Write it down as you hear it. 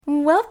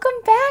And welcome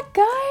back,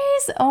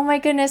 guys. Oh my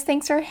goodness,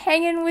 thanks for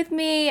hanging with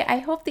me. I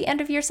hope the end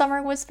of your summer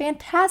was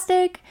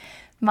fantastic.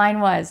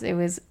 Mine was. It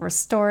was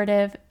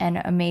restorative and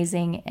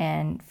amazing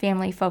and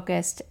family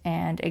focused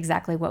and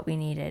exactly what we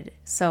needed.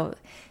 So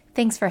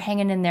thanks for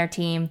hanging in there,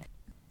 team.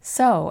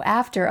 So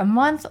after a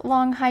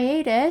month-long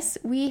hiatus,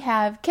 we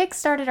have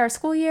kickstarted our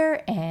school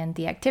year and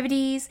the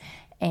activities.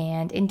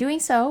 And in doing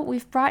so,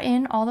 we've brought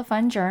in all the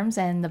fun germs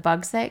and the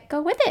bugs that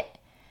go with it.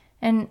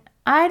 And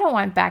I don't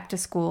want back to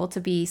school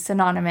to be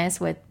synonymous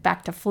with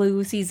back to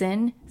flu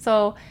season.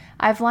 So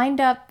I've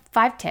lined up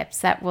 5 tips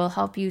that will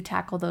help you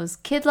tackle those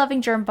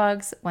kid-loving germ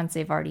bugs once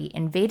they've already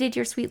invaded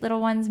your sweet little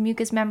one's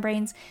mucous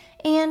membranes,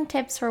 and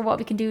tips for what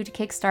we can do to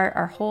kickstart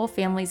our whole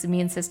family's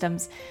immune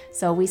systems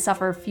so we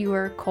suffer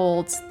fewer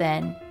colds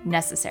than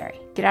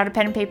necessary. Get out a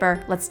pen and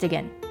paper. Let's dig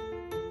in.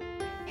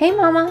 Hey,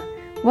 Mama.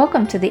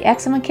 Welcome to the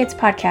Eczema Kids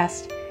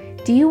podcast.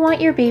 Do you want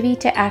your baby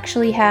to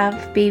actually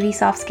have baby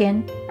soft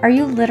skin? Are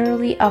you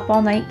literally up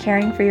all night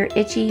caring for your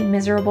itchy,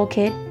 miserable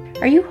kid?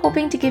 Are you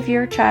hoping to give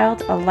your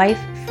child a life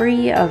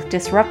free of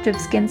disruptive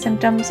skin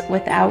symptoms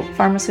without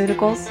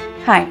pharmaceuticals?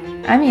 Hi,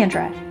 I'm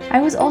Andra. I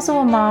was also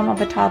a mom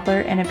of a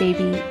toddler and a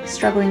baby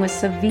struggling with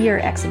severe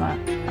eczema.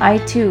 I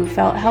too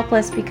felt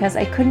helpless because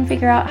I couldn't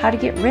figure out how to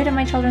get rid of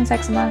my children's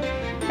eczema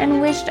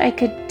and wished I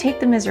could take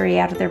the misery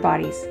out of their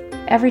bodies.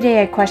 Every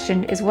day I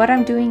questioned, is what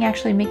I'm doing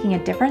actually making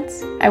a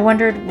difference? I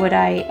wondered, would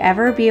I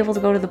ever be able to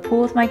go to the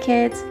pool with my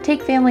kids,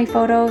 take family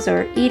photos,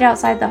 or eat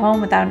outside the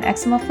home without an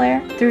eczema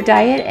flare? Through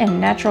diet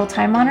and natural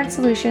time-honored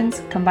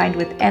solutions, combined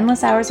with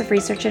endless hours of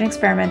research and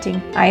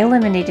experimenting, I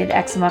eliminated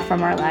eczema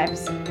from our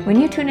lives. When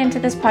you tune into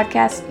this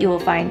podcast, you will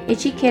find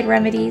itchy kid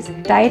remedies,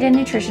 diet and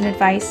nutrition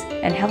advice,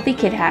 and healthy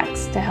kid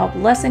hacks to help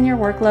lessen your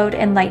workload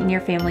and lighten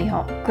your family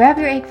home. Grab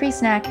your egg-free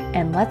snack,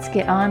 and let's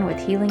get on with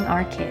healing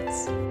our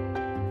kids.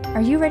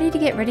 Are you ready to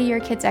get rid of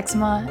your kids'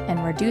 eczema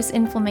and reduce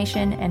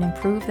inflammation and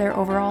improve their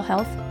overall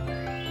health?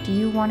 Do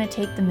you want to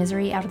take the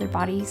misery out of their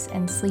bodies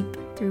and sleep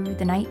through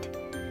the night?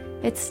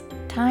 It's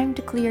time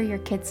to clear your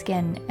kids'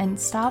 skin and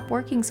stop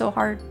working so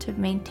hard to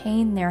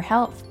maintain their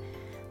health.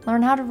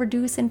 Learn how to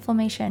reduce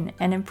inflammation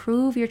and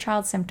improve your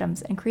child's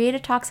symptoms and create a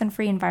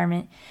toxin-free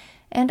environment,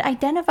 and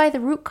identify the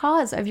root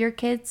cause of your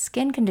kid's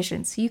skin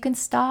conditions so you can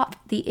stop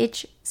the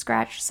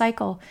itch-scratch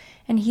cycle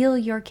and heal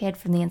your kid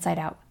from the inside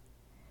out.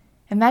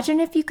 Imagine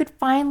if you could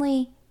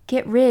finally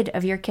get rid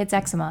of your kid's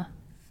eczema.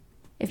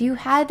 If you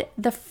had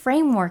the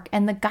framework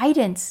and the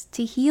guidance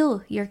to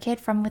heal your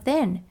kid from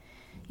within.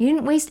 You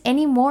didn't waste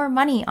any more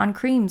money on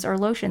creams or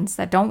lotions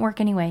that don't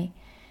work anyway.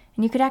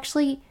 And you could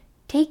actually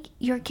take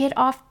your kid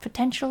off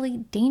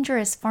potentially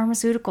dangerous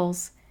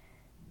pharmaceuticals.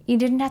 You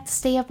didn't have to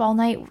stay up all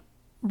night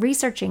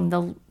researching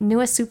the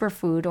newest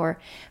superfood or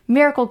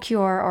miracle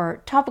cure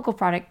or topical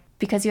product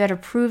because you had a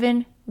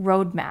proven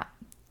roadmap.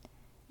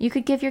 You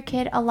could give your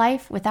kid a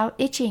life without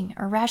itching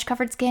or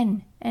rash-covered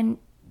skin, and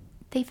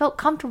they felt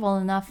comfortable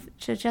enough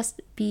to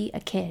just be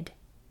a kid.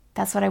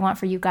 That's what I want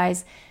for you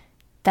guys.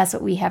 That's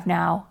what we have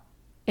now.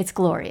 It's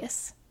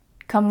glorious.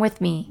 Come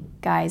with me,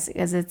 guys,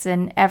 because it's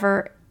an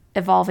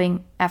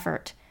ever-evolving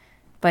effort,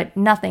 but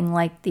nothing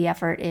like the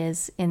effort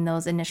is in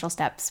those initial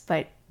steps.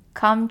 But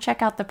come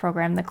check out the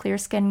program. The Clear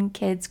Skin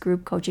Kids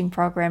Group Coaching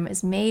Program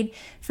is made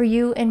for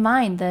you in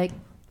mind, the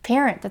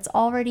parent that's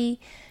already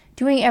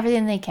doing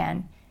everything they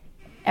can,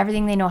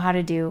 everything they know how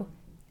to do,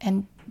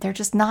 and they're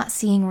just not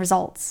seeing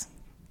results.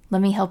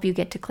 Let me help you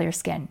get to clear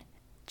skin.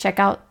 Check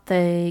out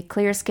the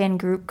Clear Skin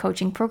Group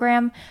Coaching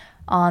Program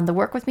on the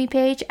Work With Me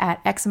page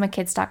at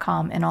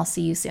eczemakids.com, and I'll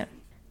see you soon.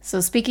 So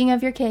speaking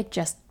of your kid,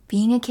 just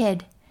being a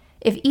kid,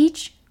 if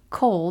each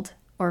cold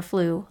or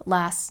flu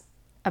lasts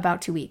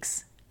about 2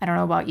 weeks, I don't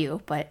know about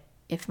you, but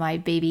if my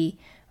baby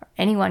or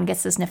anyone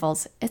gets the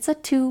sniffles, it's a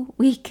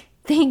 2-week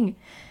thing.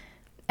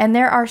 And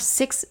there are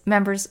 6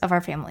 members of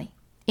our family.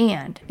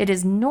 And it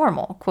is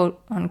normal, quote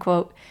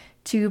unquote,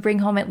 to bring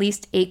home at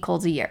least 8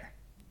 colds a year.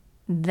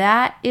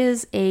 That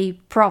is a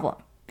problem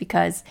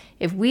because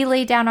if we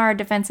lay down our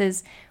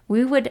defenses,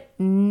 we would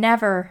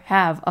never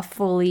have a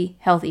fully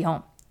healthy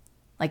home.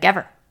 Like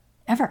ever.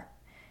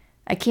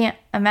 I can't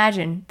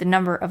imagine the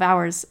number of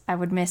hours I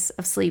would miss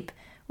of sleep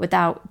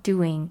without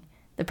doing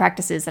the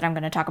practices that I'm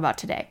going to talk about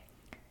today.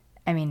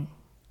 I mean,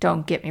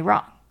 don't get me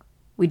wrong.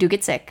 We do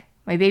get sick.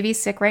 My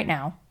baby's sick right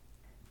now.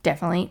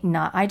 Definitely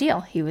not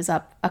ideal. He was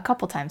up a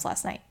couple times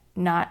last night.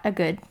 Not a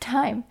good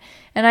time.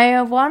 And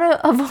I want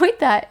to avoid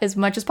that as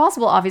much as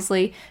possible,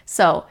 obviously.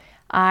 So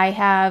I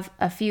have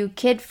a few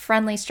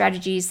kid-friendly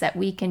strategies that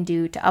we can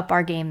do to up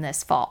our game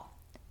this fall,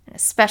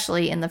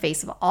 especially in the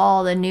face of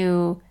all the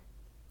new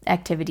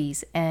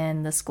activities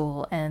and the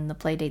school and the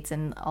play dates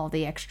and all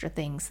the extra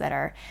things that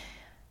are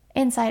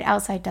inside,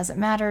 outside, doesn't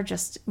matter.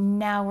 Just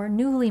now we're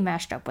newly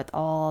mashed up with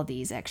all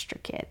these extra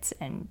kids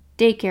and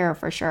daycare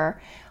for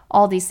sure.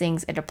 All these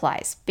things, it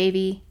applies.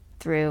 Baby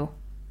through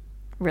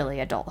really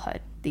adulthood.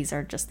 These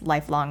are just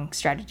lifelong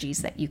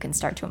strategies that you can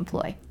start to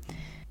employ.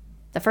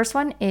 The first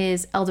one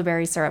is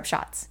elderberry syrup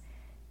shots.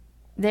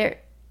 They're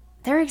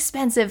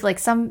expensive. Like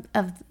some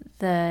of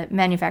the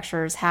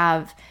manufacturers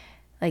have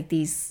like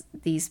these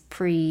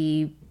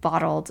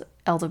pre-bottled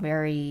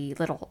elderberry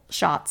little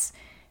shots.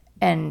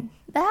 And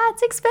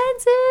that's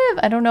expensive.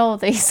 I don't know.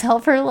 They sell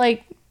for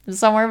like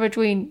somewhere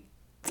between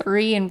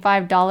 $3 and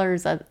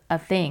 $5 a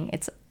thing.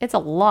 It's a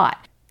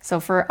lot. So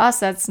for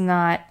us, that's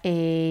not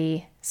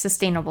a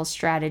sustainable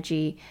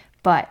strategy.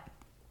 But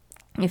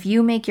if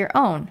you make your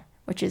own,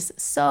 which is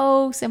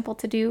so simple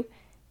to do,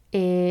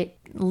 it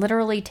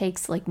literally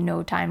takes like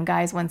no time,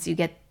 guys. Once you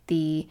get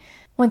the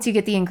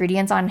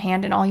ingredients on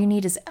hand, and all you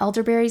need is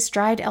elderberries,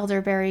 dried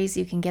elderberries.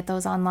 You can get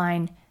those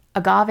online.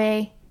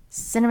 Agave,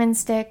 cinnamon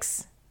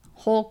sticks,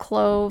 whole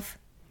clove.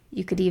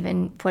 You could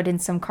even put in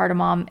some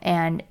cardamom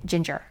and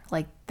ginger.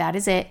 Like, that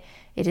is it.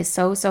 It is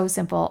so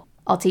simple.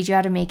 I'll teach you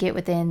how to make it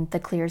within the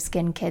Clear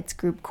Skin Kids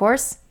group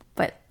course,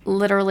 but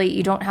literally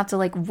you don't have to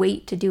like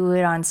wait to do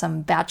it on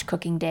some batch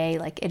cooking day.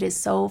 Like, it is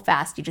so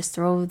fast. You just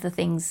throw the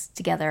things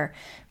together,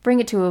 bring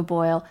it to a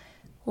boil,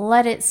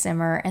 let it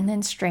simmer, and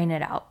then strain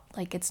it out.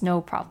 Like, it's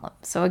no problem.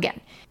 So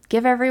again,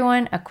 give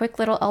everyone a quick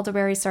little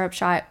elderberry syrup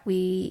shot.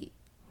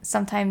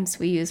 Sometimes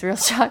we use real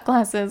shot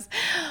glasses,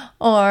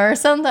 or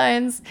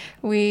sometimes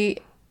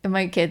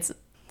my kids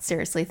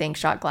seriously think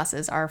shot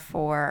glasses are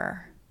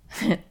for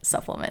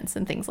supplements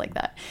and things like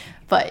that.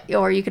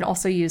 Or you can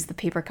also use the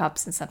paper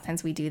cups, and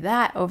sometimes we do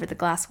that over the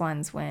glass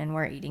ones when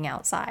we're eating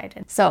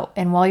outside.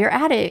 And while you're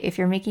at it, if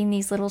you're making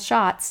these little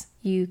shots,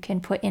 you can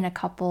put in a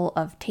couple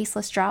of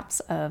tasteless drops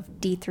of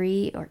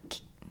D3 or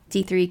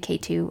D3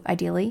 K2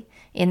 ideally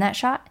in that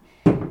shot.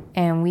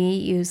 And we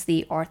use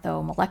the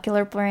Ortho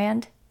Molecular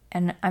brand.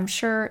 And I'm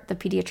sure the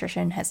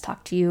pediatrician has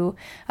talked to you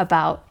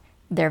about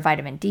their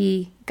vitamin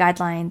D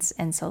guidelines,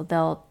 and so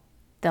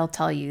they'll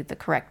tell you the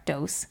correct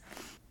dose.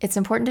 It's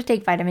important to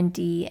take vitamin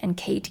D and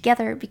K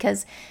together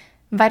because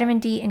vitamin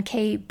D and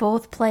K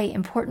both play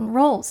important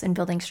roles in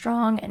building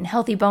strong and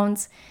healthy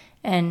bones.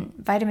 And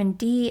vitamin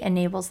D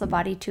enables the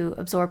body to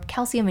absorb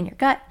calcium in your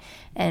gut,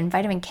 and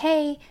vitamin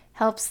K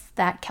helps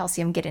that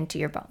calcium get into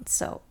your bones.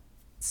 So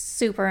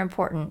super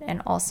important.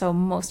 And also,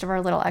 most of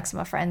our little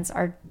eczema friends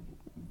are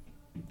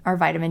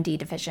vitamin D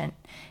deficient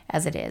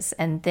as it is.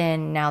 And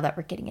then now that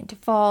we're getting into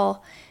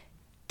fall,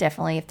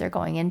 definitely if they're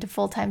going into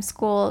full-time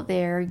school,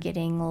 they're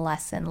getting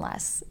less and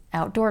less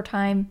outdoor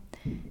time.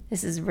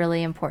 This is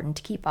really important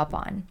to keep up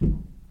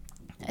on.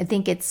 I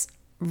think it's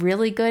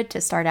really good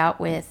to start out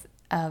with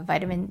a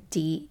vitamin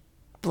D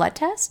blood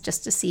test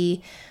just to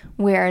see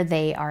where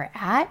they are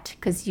at,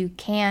 because you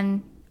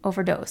can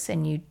overdose,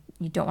 and you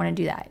don't want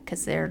to do that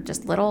because they're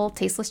just little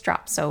tasteless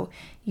drops. So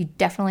you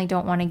definitely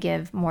don't want to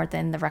give more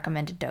than the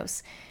recommended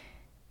dose.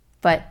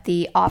 But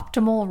the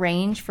optimal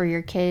range for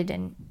your kid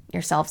and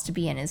yourselves to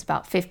be in is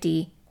about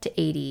 50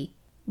 to 80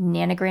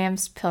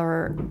 nanograms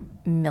per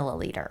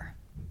milliliter.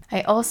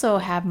 I also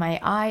have my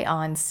eye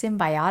on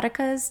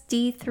Symbiotica's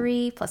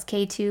D3 plus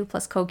K2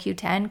 plus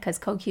CoQ10, because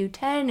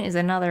CoQ10 is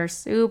another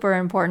super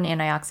important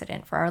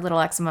antioxidant for our little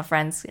eczema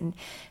friends and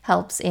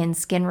helps in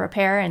skin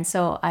repair. And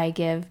so I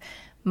give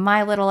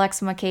my little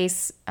eczema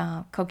case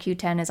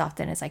CoQ10 as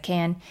often as I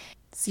can.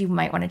 So you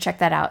might want to check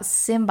that out.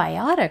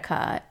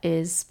 Symbiotica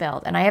is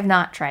spelled, and I have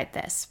not tried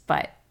this,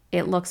 but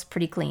it looks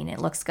pretty clean. It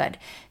looks good.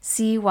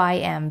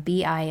 Symbiotika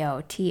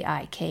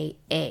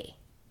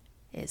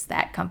is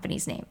that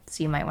company's name.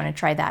 So you might want to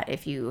try that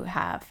if you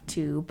have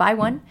to buy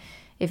one.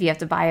 If you have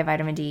to buy a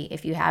vitamin D,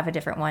 if you have a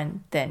different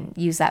one, then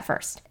use that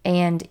first.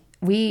 And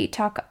we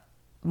talk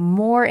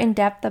more in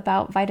depth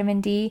about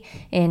vitamin D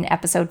in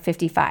episode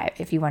 55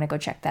 if you want to go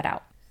check that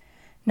out.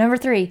 Number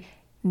 3,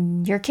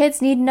 your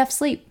kids need enough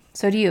sleep.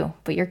 So do you,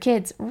 but your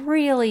kids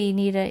really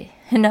need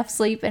enough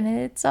sleep, and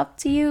it's up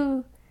to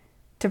you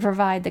to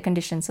provide the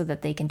conditions so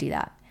that they can do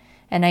that.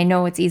 And I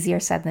know it's easier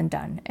said than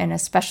done, and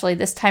especially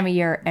this time of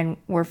year, and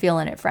we're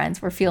feeling it,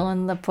 friends. We're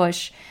feeling the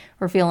push,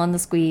 we're feeling the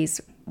squeeze.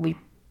 We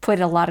put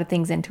a lot of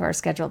things into our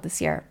schedule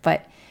this year,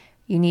 but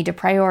you need to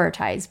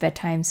prioritize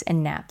bedtimes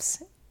and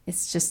naps.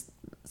 It's just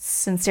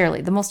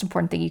sincerely the most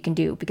important thing you can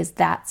do, because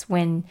that's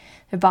when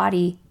the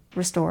body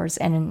restores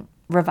and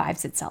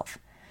revives itself.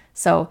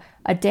 So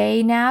a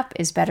day nap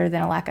is better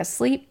than a lack of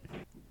sleep.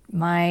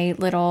 My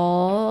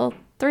little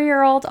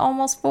 3-year-old,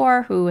 almost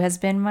 4, who has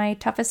been my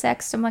toughest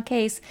eczema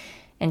case,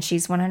 and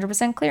she's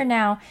 100% clear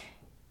now,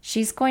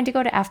 she's going to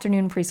go to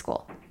afternoon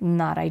preschool.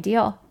 Not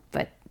ideal,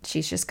 but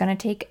she's just going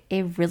to take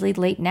a really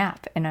late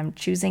nap, and I'm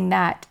choosing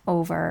that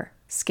over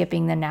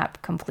skipping the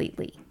nap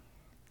completely.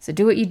 So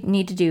do what you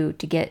need to do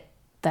to get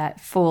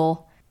that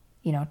full,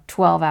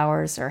 12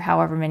 hours or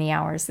however many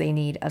hours they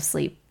need of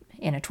sleep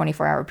in a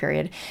 24-hour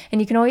period.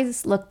 And you can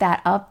always look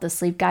that up, the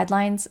sleep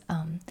guidelines.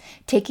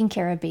 Taking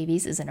Care of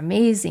Babies is an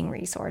amazing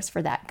resource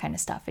for that kind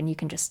of stuff. And you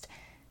can just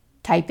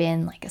type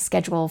in like a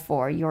schedule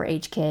for your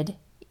age kid,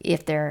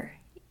 if they're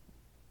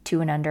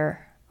 2 and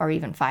under, or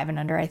even 5 and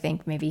under, I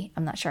think, maybe,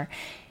 I'm not sure.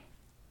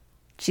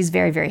 She's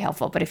very, very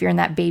helpful. But if you're in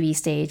that baby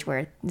stage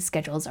where the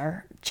schedules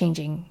are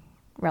changing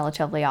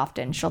relatively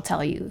often, she'll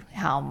tell you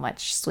how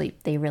much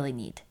sleep they really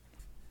need.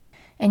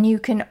 And you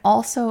can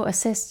also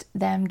assist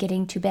them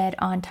getting to bed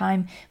on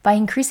time by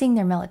increasing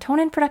their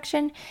melatonin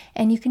production.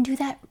 And you can do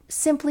that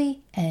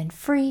simply and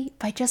free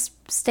by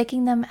just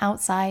sticking them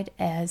outside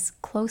as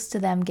close to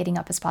them getting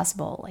up as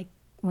possible, like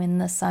when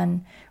the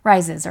sun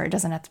rises, or it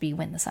doesn't have to be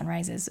when the sun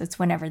rises, it's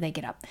whenever they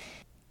get up.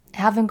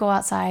 Have them go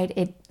outside.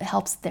 It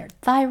helps their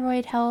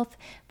thyroid health,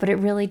 but it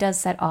really does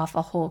set off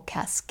a whole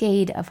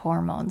cascade of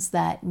hormones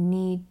that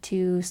need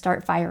to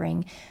start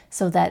firing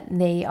so that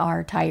they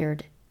are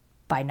tired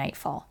by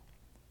nightfall.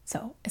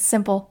 So a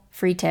simple,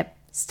 free tip,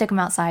 stick them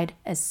outside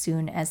as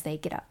soon as they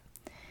get up.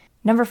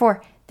 Number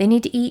 4, they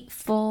need to eat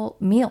full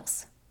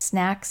meals.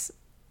 Snacks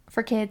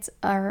for kids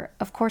are,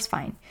 of course,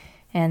 fine,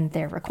 and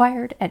they're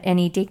required at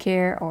any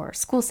daycare or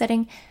school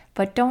setting,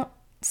 but don't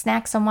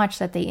snack so much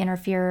that they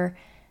interfere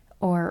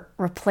or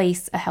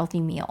replace a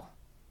healthy meal.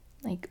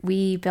 Like,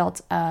 we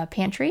built a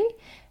pantry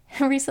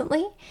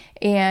recently,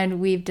 and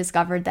we've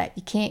discovered that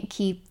you can't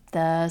keep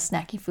the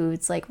snacky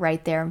foods like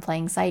right there in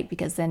plain sight,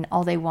 because then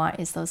all they want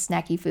is those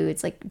snacky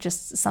foods. Like,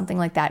 just something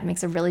like that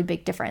makes a really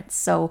big difference.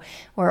 So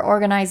we're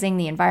organizing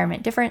the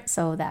environment different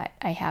so that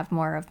I have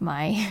more of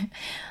my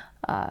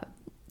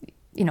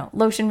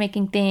lotion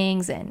making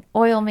things and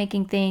oil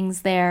making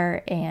things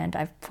there, and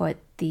I've put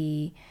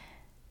the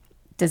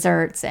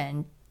desserts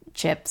and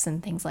chips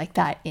and things like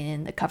that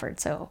in the cupboard.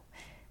 So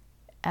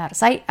out of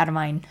sight, out of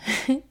mind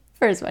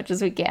for as much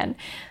as we can.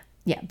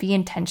 Yeah, be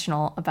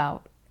intentional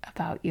about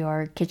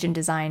your kitchen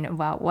design,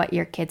 about what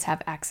your kids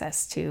have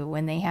access to.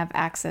 When they have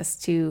access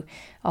to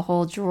a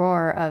whole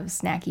drawer of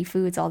snacky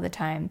foods all the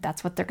time,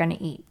 that's what they're going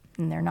to eat.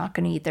 And they're not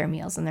going to eat their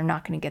meals, and they're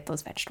not going to get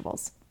those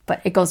vegetables.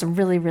 But it goes a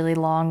really, really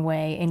long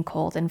way in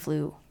cold and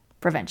flu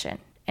prevention.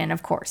 And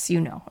of course,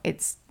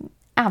 it's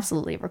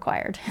absolutely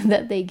required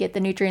that they get the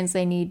nutrients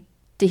they need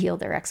to heal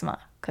their eczema,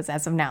 because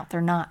as of now, they're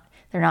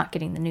not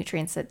getting the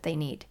nutrients that they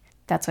need.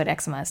 That's what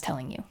eczema is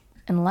telling you.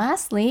 And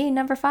lastly,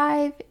 number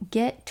 5,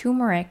 get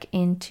turmeric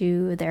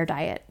into their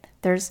diet.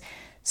 There's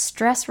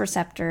stress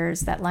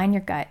receptors that line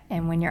your gut,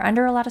 and when you're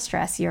under a lot of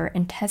stress, your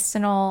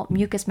intestinal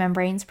mucous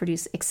membranes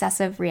produce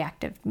excessive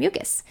reactive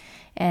mucus,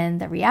 and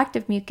the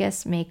reactive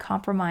mucus may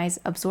compromise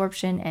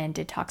absorption and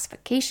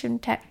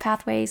detoxification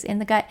pathways in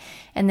the gut,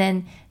 and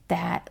then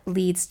that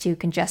leads to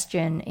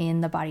congestion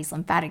in the body's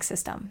lymphatic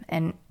system.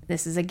 And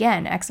this is,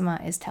 again,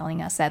 eczema is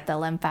telling us that the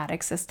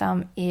lymphatic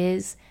system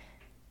is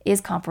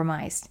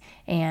compromised,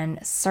 and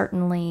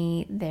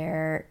certainly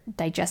their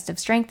digestive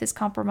strength is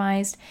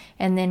compromised.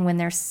 And then when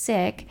they're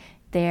sick,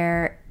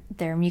 their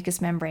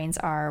mucous membranes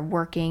are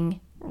working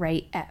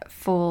right at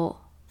full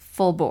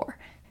bore.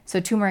 So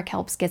turmeric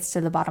gets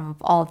to the bottom of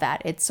all of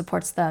that. It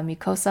supports the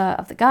mucosa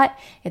of the gut,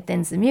 it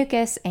thins the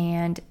mucus,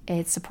 and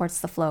it supports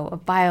the flow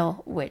of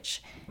bile,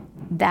 which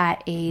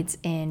that aids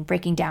in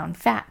breaking down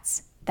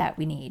fats that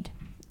we need.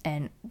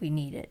 And we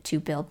need it to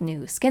build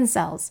new skin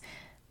cells.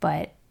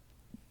 But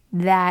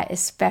that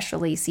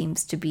especially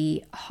seems to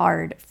be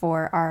hard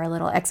for our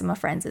little eczema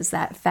friends, is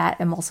that fat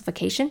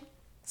emulsification.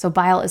 So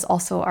bile is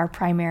also our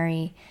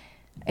primary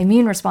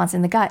immune response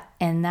in the gut,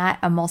 and that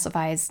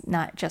emulsifies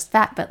not just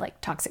fat, but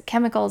like toxic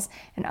chemicals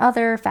and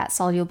other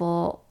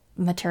fat-soluble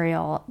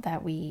material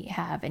that we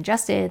have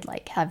ingested,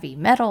 like heavy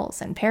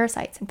metals and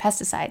parasites and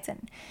pesticides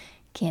and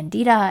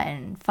candida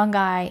and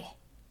fungi,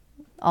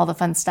 all the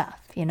fun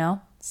stuff,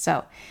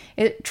 So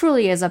it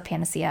truly is a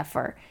panacea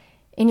for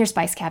in your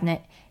spice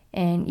cabinet,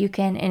 and you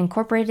can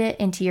incorporate it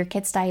into your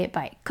kids' diet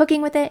by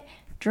cooking with it,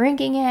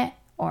 drinking it,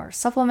 or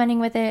supplementing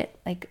with it.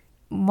 Like,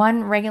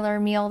 one regular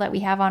meal that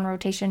we have on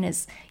rotation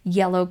is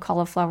yellow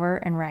cauliflower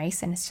and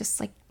rice, and it's just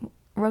like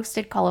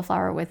roasted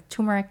cauliflower with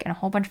turmeric and a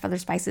whole bunch of other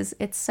spices.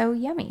 It's so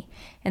yummy.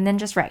 And then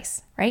just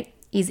rice, right?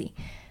 Easy.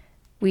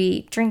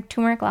 We drink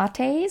turmeric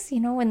lattes,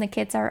 when the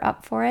kids are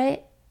up for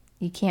it.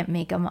 You can't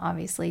make them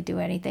obviously do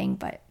anything,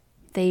 but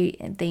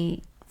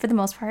they for the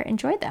most part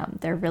enjoy them.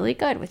 They're really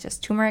good with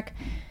just turmeric,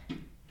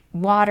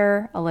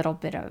 water, a little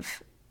bit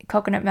of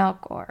coconut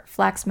milk or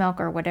flax milk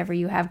or whatever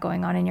you have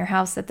going on in your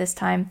house at this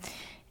time,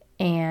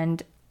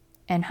 and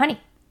honey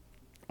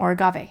or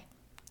agave.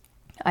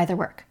 Either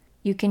work.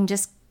 You can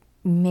just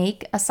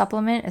make a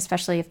supplement,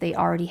 especially if they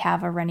already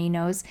have a runny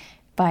nose,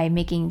 by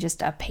making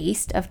just a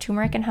paste of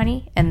turmeric and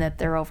honey, and that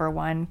they're over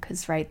 1,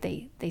 because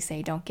they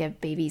say don't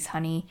give babies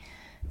honey.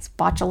 It's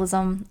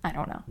botulism. I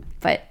don't know.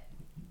 But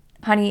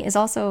honey is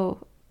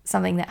also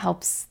something that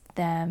helps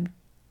them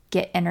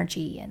get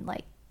energy and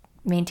like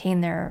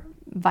maintain their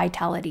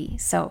vitality.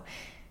 So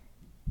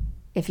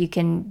if you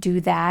can do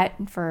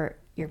that for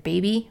your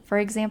baby, for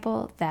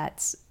example,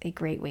 that's a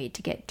great way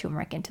to get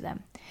turmeric into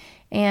them.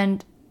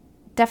 And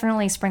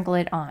definitely sprinkle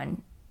it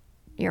on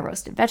your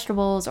roasted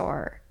vegetables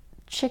or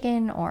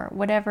chicken or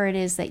whatever it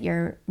is that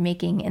you're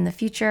making in the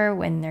future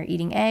when they're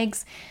eating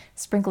eggs.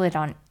 Sprinkle it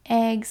on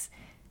eggs,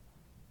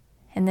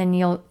 and then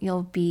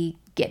you'll be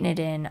getting it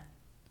in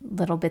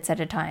little bits at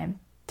a time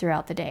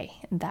throughout the day.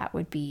 And that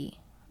would be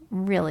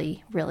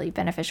really, really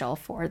beneficial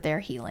for their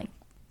healing.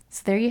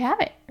 So there you have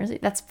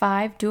it. That's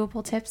 5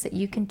 doable tips that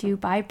you can do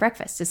by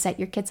breakfast to set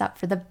your kids up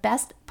for the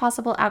best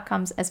possible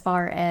outcomes as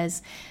far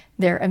as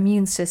their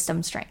immune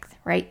system strength,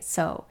 right?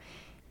 So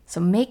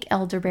make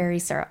elderberry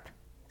syrup.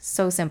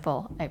 So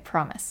simple, I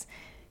promise.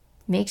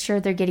 Make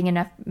sure they're getting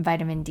enough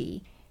vitamin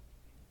D.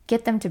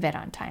 Get them to bed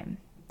on time.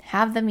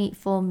 Have them eat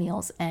full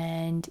meals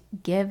and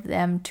give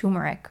them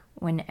turmeric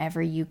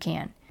whenever you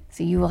can.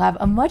 So you will have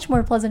a much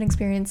more pleasant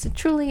experience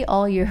truly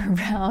all year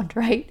round,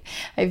 right?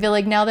 I feel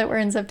like now that we're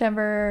in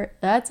September,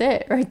 that's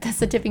it, right? That's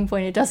the tipping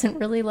point. It doesn't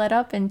really let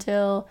up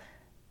until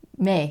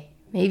May,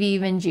 maybe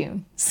even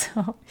June.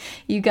 So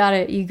you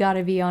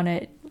gotta be on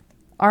it.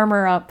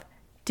 Armor up,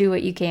 do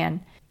what you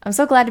can. I'm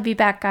so glad to be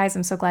back, guys.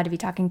 I'm so glad to be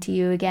talking to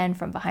you again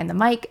from behind the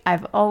mic.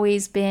 I've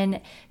always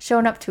been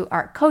showing up to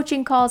our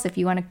coaching calls. If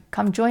you want to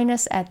come join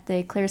us at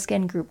the Clear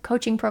Skin Group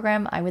Coaching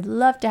Program, I would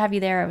love to have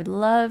you there. I would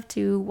love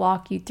to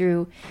walk you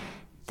through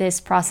this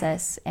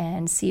process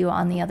and see you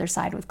on the other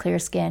side with clear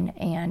skin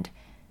and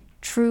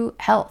true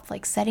health,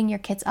 like setting your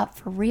kids up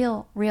for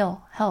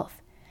real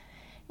health.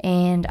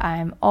 And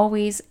I'm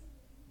always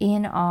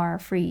in our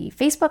free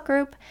Facebook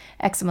group,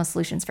 Eczema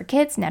Solutions for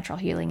Kids, Natural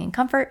Healing and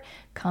Comfort.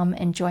 Come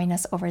and join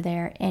us over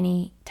there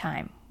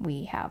anytime.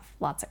 We have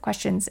lots of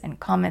questions and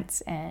comments,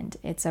 and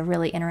it's a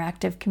really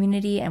interactive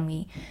community, and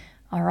we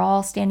are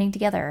all standing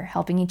together,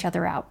 helping each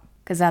other out,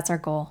 because that's our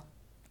goal.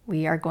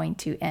 We are going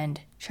to end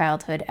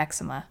childhood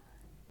eczema.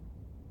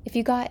 If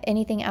you got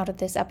anything out of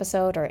this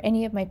episode or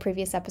any of my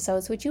previous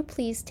episodes, would you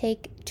please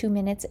take 2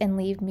 minutes and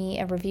leave me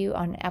a review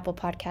on Apple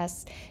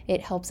Podcasts? It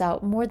helps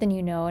out more than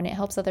you know, and it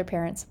helps other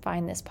parents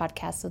find this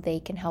podcast so they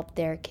can help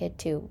their kid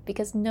too,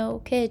 because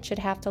no kid should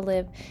have to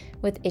live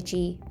with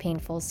itchy,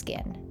 painful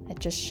skin. It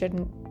just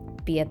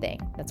shouldn't be a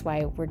thing. That's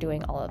why we're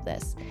doing all of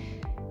this.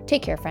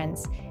 Take care,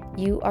 friends.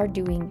 You are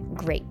doing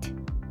great.